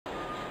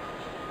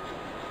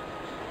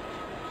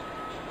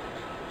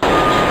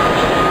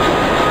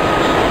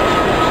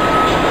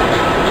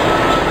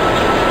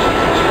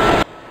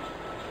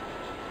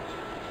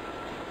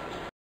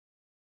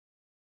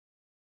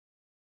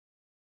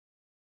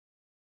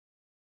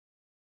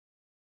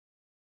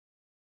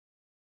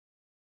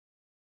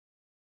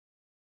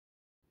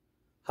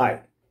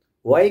Hi,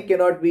 why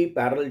cannot we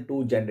parallel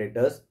two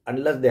generators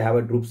unless they have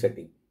a Droop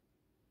setting?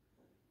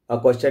 A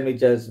question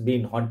which has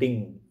been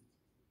haunting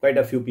quite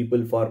a few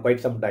people for quite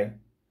some time.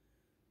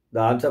 The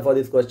answer for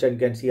this question you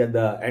can see at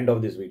the end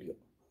of this video.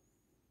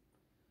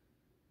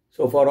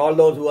 So for all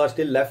those who are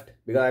still left,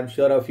 because I'm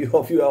sure a few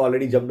of you have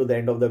already jumped to the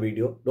end of the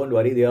video, don't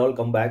worry, they all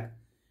come back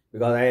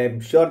because I am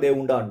sure they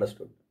wouldn't have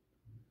understood.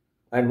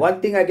 And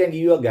one thing I can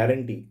give you a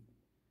guarantee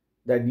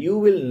that you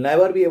will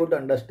never be able to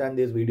understand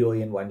this video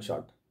in one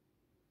shot.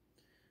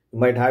 You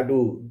might have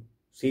to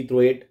see through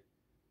it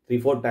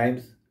 3-4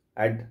 times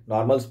at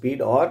normal speed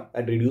or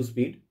at reduced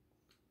speed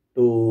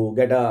to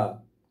get a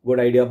good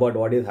idea about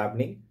what is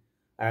happening.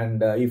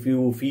 And if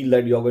you feel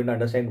that you're going to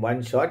understand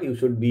one shot, you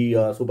should be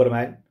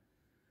Superman.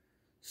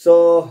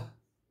 So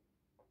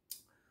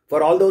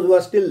for all those who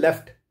are still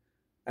left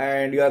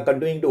and you are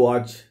continuing to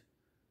watch,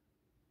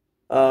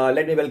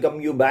 let me welcome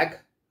you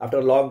back after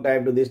a long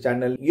time to this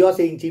channel. You are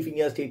seeing Chief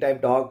Engineer's Tea Time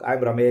Talk.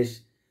 I'm Ramesh,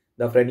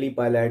 the friendly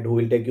pilot who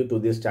will take you to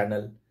this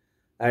channel.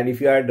 And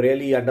if you had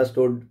really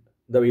understood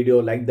the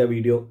video, like the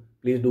video,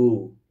 please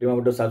do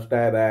remember to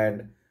subscribe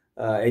and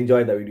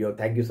enjoy the video.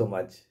 Thank you so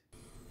much.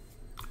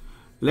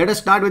 Let us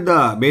start with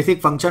the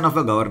basic function of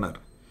a governor.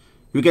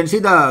 You can see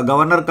the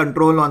governor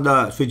control on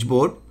the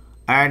switchboard,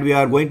 and we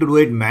are going to do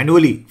it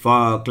manually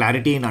for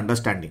clarity in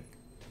understanding.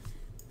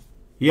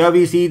 Here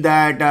we see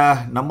that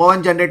number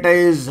one generator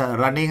is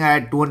running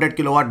at 200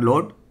 kilowatt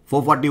load,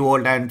 440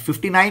 volt and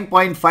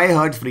 59.5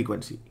 hertz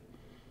frequency.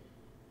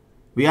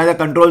 We have the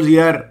controls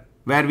here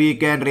where we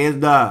can raise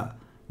the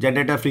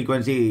generator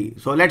frequency.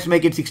 So let's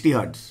make it 60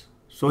 hertz.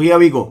 So here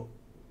we go.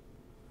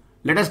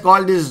 Let us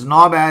call this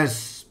knob as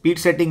speed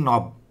setting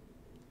knob.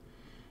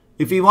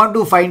 If we want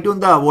to fine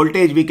tune the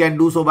voltage, we can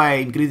do so by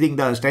increasing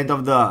the strength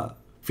of the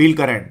field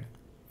current.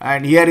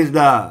 And here is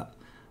the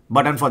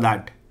button for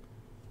that.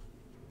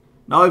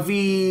 Now if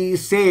we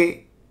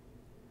say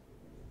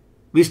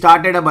we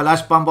started a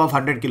ballast pump of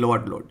 100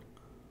 kilowatt load.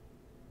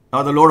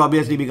 Now the load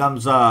obviously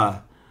becomes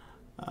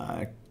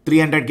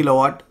 300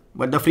 kilowatt.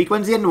 But the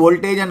frequency and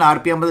voltage and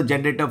RPM of the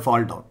generator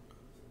fall down.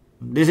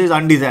 This is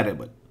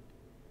undesirable.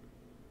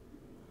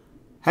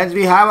 Hence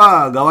we have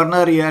a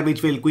governor here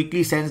which will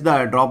quickly sense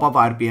the drop of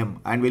RPM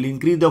and will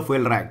increase the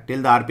fuel rack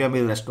till the RPM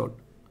is restored.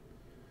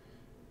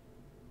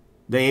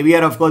 The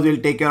AVR of course will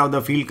take care of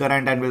the field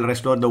current and will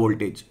restore the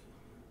voltage.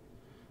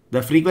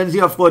 The frequency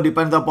of course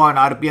depends upon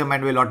RPM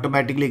and will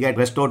automatically get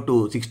restored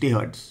to 60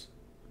 Hz.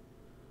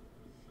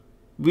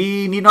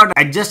 We need not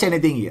adjust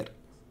anything here.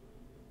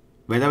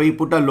 Whether we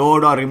put a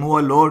load or remove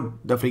a load,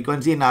 the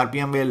frequency and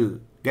RPM will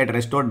get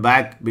restored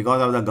back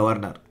because of the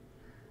governor.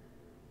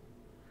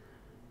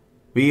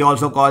 We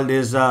also call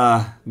this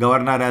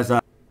governor as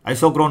a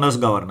isochronous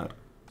governor.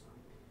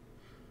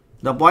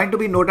 The point to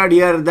be noted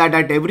here is that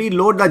at every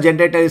load the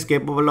generator is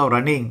capable of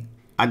running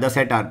at the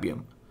set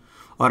RPM.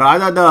 Or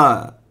rather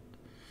the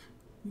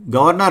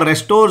governor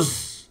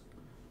restores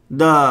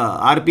the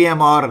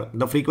RPM or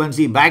the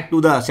frequency back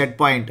to the set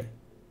point,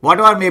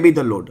 whatever may be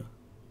the load.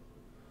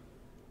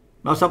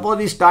 Now suppose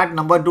we start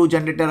number 2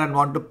 generator and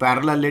want to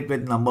parallel it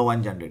with number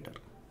 1 generator.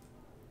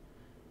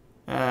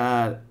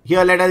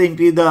 Here let us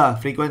increase the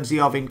frequency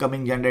of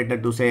incoming generator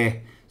to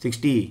say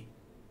 60.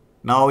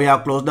 Now we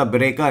have closed the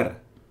breaker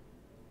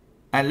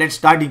and let's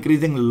start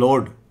increasing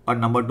load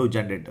on number 2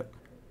 generator.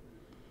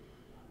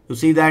 You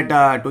see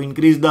that to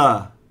increase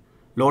the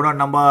load on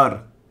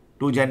number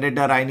 2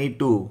 generator I need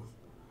to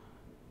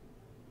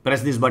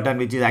press this button,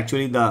 which is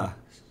actually the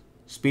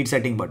speed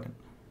setting button.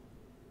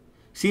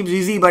 Seems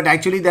easy, but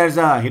actually there's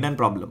a hidden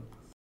problem.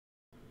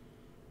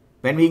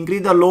 When we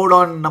increase the load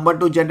on number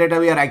 2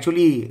 generator, we are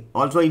actually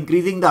also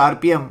increasing the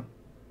RPM,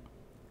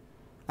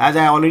 as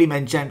I already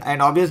mentioned.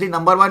 And obviously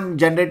number 1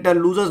 generator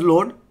loses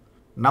load.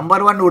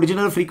 Number 1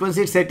 original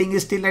frequency setting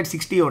is still at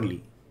 60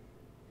 only.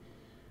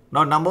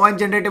 Now number 1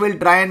 generator will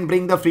try and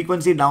bring the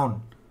frequency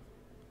down.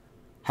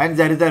 Hence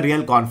there is a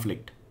real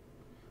conflict.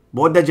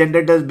 Both the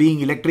generators being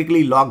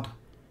electrically locked,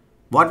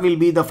 what will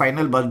be the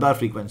final busbar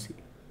frequency?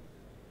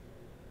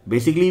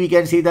 Basically, we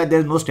can see that there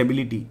is no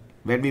stability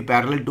when we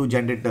parallel two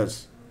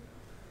generators.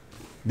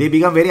 They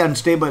become very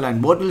unstable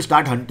and both will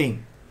start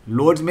hunting.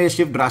 Loads may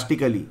shift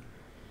drastically.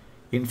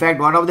 In fact,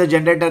 one of the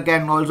generator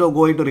can also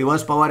go into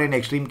reverse power in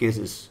extreme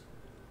cases.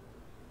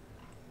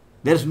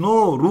 There is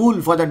no rule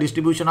for the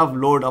distribution of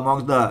load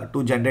amongst the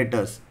two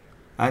generators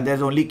and there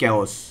is only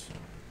chaos.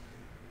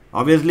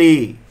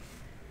 Obviously,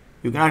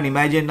 you cannot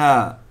imagine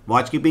a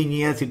watchkeeping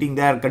engineer sitting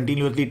there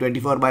continuously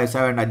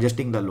 24/7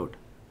 adjusting the load.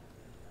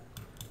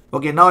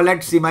 Okay, now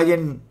let's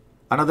imagine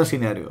another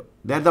scenario.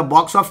 There's a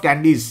box of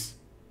candies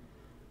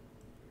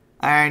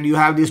and you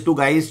have these two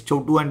guys,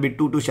 Chotu and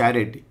Bittu, to share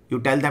it. You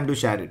tell them to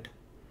share it.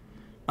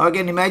 Now you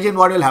can imagine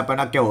what will happen,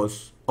 a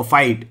chaos, a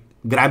fight,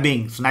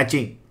 grabbing,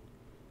 snatching.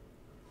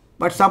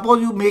 But suppose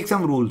you make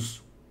some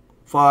rules.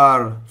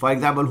 For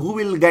example, who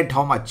will get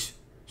how much?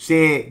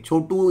 Say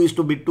Chotu is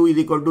to Bittu is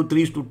equal to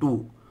 3 is to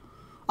 2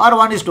 or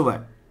 1 is to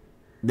 1.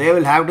 They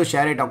will have to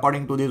share it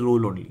according to this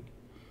rule only.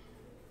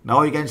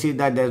 Now you can see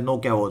that there is no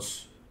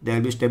chaos. There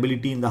will be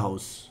stability in the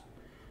house.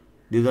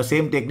 This is the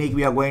same technique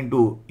we are going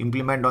to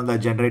implement on the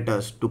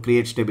generators to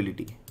create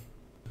stability.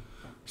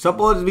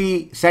 Suppose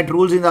we set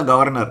rules in the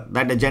governor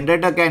that the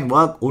generator can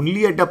work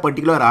only at a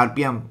particular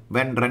RPM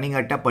when running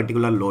at a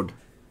particular load.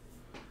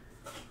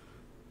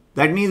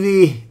 That means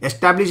we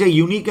establish a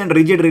unique and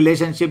rigid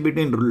relationship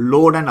between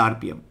load and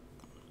RPM.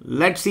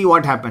 Let's see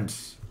what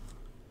happens.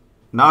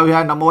 Now we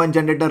have number one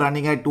generator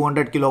running at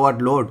 200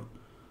 kilowatt load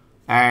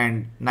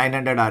and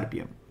 900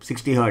 RPM,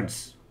 60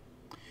 Hertz.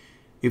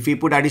 If we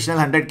put additional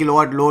 100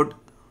 kilowatt load,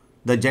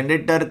 the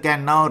generator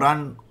can now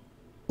run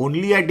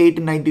only at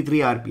 893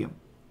 RPM.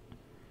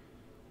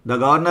 The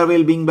governor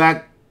will bring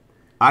back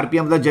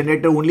RPM of the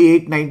generator only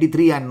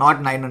 893 and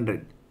not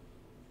 900.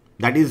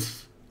 That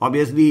is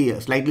obviously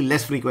slightly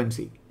less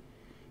frequency.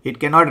 It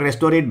cannot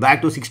restore it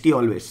back to 60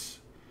 always.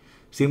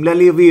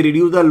 Similarly, if we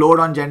reduce the load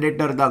on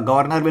generator, the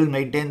governor will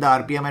maintain the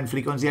RPM and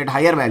frequency at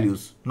higher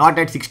values, not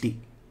at 60.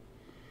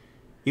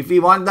 If we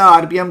want the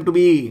RPM to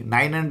be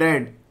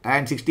 900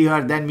 and 60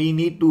 Hz, then we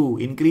need to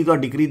increase or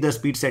decrease the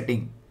speed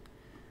setting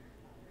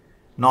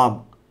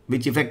knob,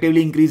 which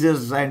effectively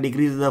increases and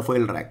decreases the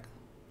fuel drag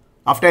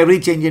after every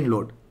change in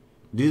load.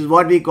 This is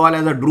what we call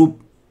as a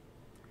droop.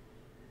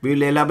 We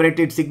will elaborate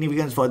its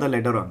significance further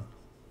later on.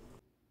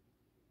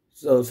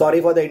 So sorry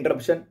for the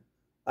interruption.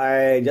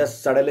 I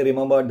just suddenly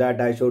remembered that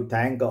I should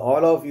thank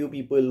all of you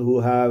people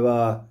who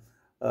have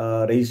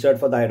registered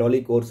for the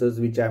hydraulic courses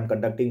which I am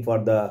conducting for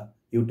the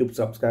YouTube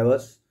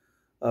subscribers.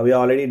 We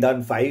have already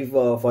done 5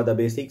 for the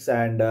basics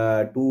and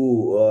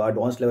 2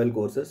 advanced level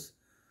courses.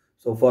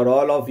 So for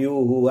all of you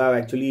who have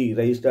actually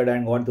registered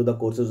and gone through the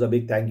courses, a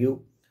big thank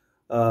you.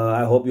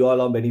 I hope you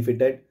all are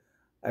benefited.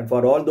 And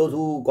for all those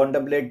who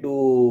contemplate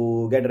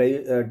to get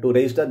to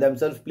register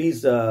themselves,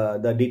 please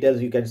the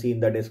details you can see in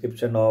the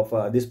description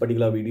of this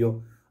particular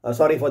video.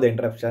 Sorry for the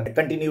interruption.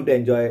 Continue to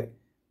enjoy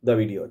the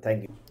video.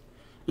 Thank you.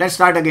 Let's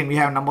start again. We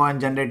have number one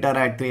generator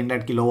at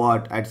 300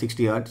 kilowatt at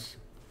 60 Hertz.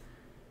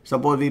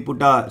 Suppose we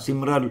put a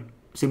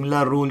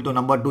similar rule to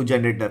number 2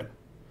 generator.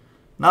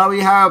 Now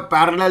we have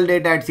parallel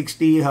data at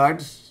 60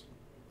 Hertz.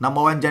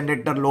 Number 1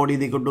 generator load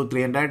is equal to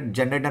 300.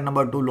 Generator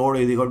number 2 load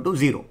is equal to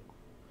 0.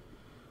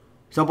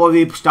 Suppose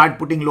we start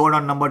putting load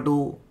on number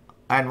 2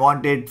 and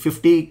want it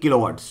 50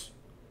 kilowatts.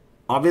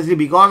 Obviously,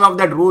 because of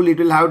that rule, it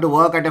will have to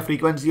work at a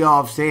frequency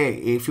of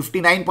say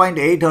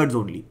 59.8 Hertz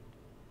only.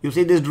 You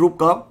see this droop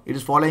curve? It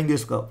is following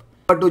this curve.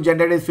 Number 2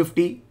 generator is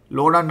 50.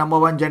 Load on number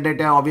 1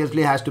 generator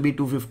obviously has to be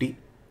 250.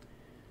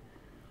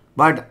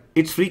 But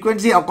its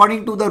frequency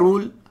according to the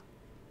rule,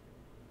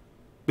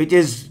 which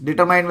is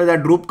determined with a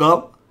droop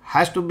curve,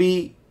 has to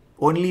be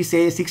only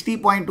say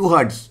 60.2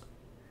 Hertz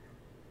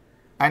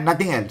and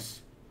nothing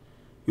else.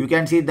 You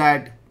can see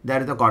that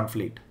there is a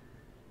conflict.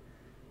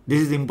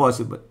 This is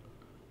impossible.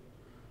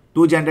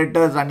 2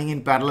 generators running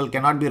in parallel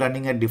cannot be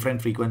running at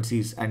different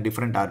frequencies and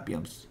different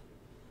RPMs.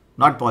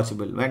 Not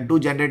possible. When 2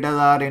 generators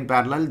are in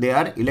parallel, they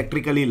are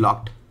electrically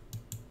locked.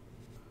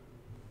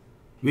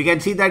 We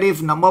can see that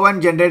if number 1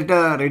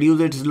 generator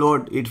reduces its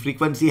load, its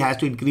frequency has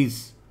to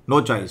increase.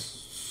 No choice.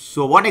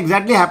 So what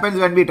exactly happens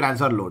when we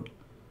transfer load?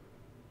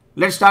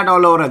 Let's start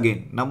all over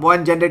again. Number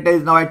 1 generator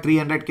is now at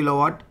 300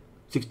 kilowatt,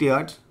 60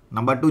 Hertz.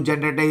 Number 2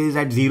 generator is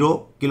at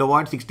 0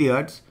 kilowatt, 60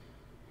 Hertz.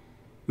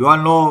 You all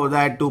know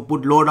that to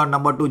put load on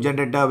number 2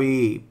 generator,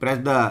 we press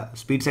the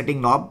speed setting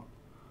knob.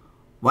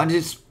 Once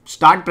you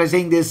start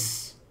pressing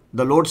this,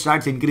 the load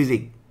starts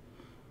increasing.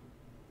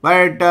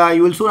 But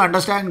you will soon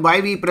understand why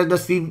we press the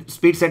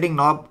speed setting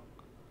knob.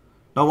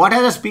 Now what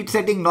has the speed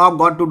setting knob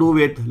got to do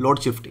with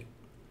load shifting?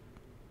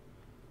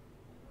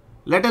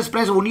 Let us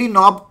press only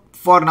knob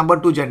for number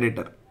 2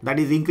 generator. That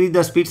is, increase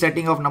the speed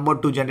setting of number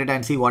 2 generator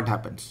and see what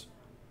happens.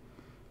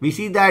 We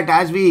see that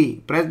as we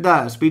press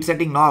the speed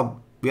setting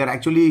knob, we are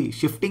actually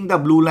shifting the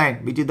blue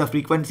line, which is the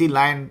frequency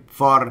line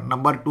for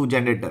number 2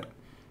 generator.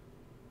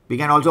 We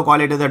can also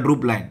call it as a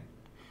droop line.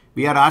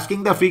 We are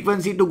asking the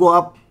frequency to go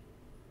up.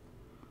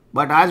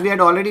 But as we had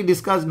already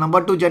discussed,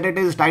 number 2 generator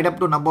is tied up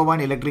to number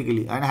 1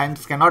 electrically and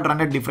hence cannot run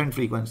at different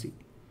frequency.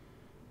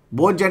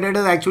 Both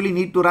generators actually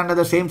need to run at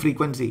the same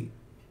frequency,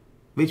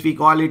 which we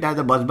call it as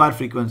the busbar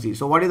frequency.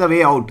 So what is the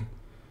way out?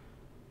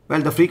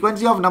 Well, the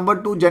frequency of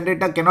number 2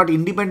 generator cannot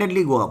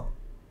independently go up,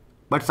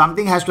 but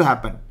something has to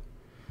happen.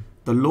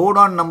 The load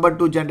on number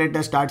 2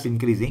 generator starts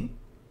increasing.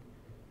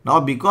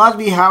 Now because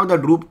we have the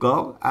droop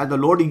curve, as the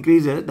load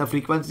increases, the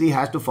frequency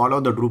has to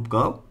follow the droop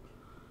curve.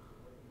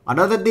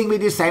 Another thing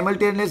which is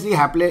simultaneously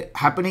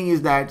happening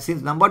is that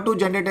since number 2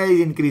 generator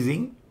is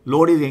increasing,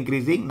 load is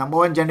increasing, number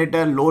 1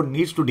 generator load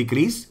needs to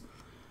decrease.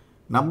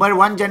 Number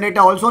 1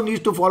 generator also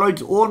needs to follow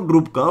its own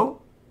droop curve,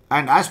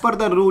 and as per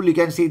the rule you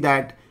can see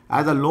that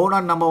as the load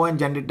on number 1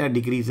 generator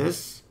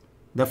decreases,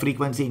 the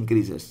frequency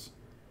increases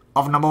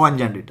of number 1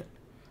 generator.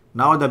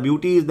 Now the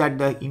beauty is that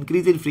the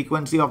increase in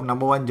frequency of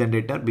number 1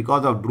 generator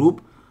because of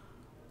droop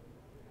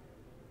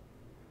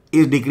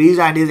is decreased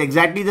and is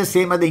exactly the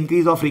same as the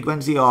increase of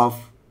frequency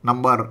of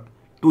number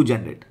 2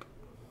 generator.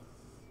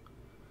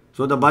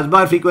 So the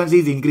busbar frequency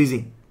is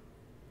increasing.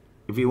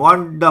 If we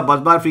want the bus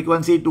bar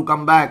frequency to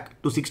come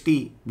back to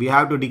 60, we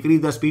have to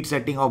decrease the speed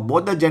setting of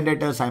both the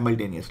generators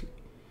simultaneously.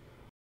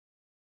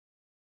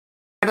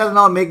 Let us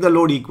now make the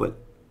load equal.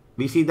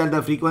 We see that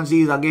the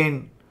frequency is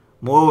again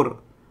more,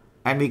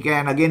 and we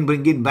can again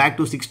bring it back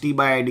to 60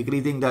 by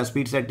decreasing the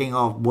speed setting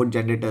of both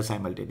generators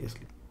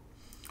simultaneously.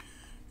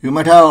 You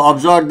might have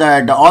observed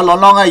that all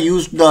along I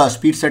used the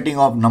speed setting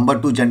of number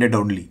 2 generator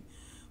only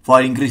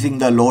for increasing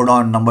the load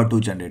on number 2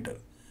 generator.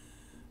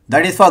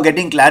 That is for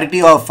getting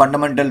clarity of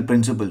fundamental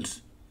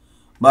principles.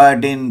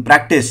 But in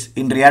practice,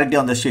 in reality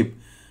on the ship,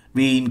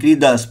 we increase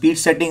the speed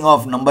setting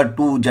of number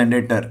 2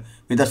 generator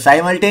with a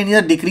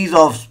simultaneous decrease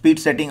of speed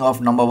setting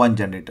of number 1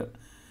 generator.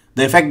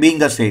 The effect being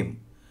the same.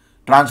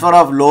 Transfer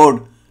of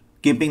load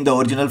keeping the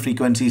original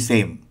frequency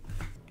same.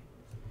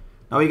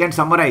 Now we can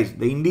summarize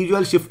the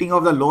individual shifting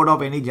of the load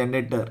of any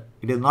generator.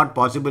 It is not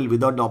possible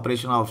without the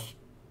operation of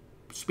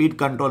speed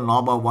control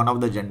knob of one of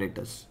the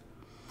generators.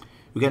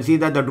 You can see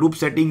that the Droop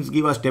settings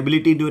give us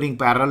stability during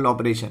parallel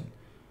operation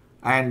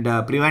and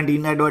prevent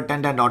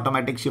inadvertent and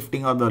automatic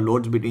shifting of the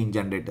loads between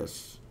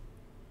generators.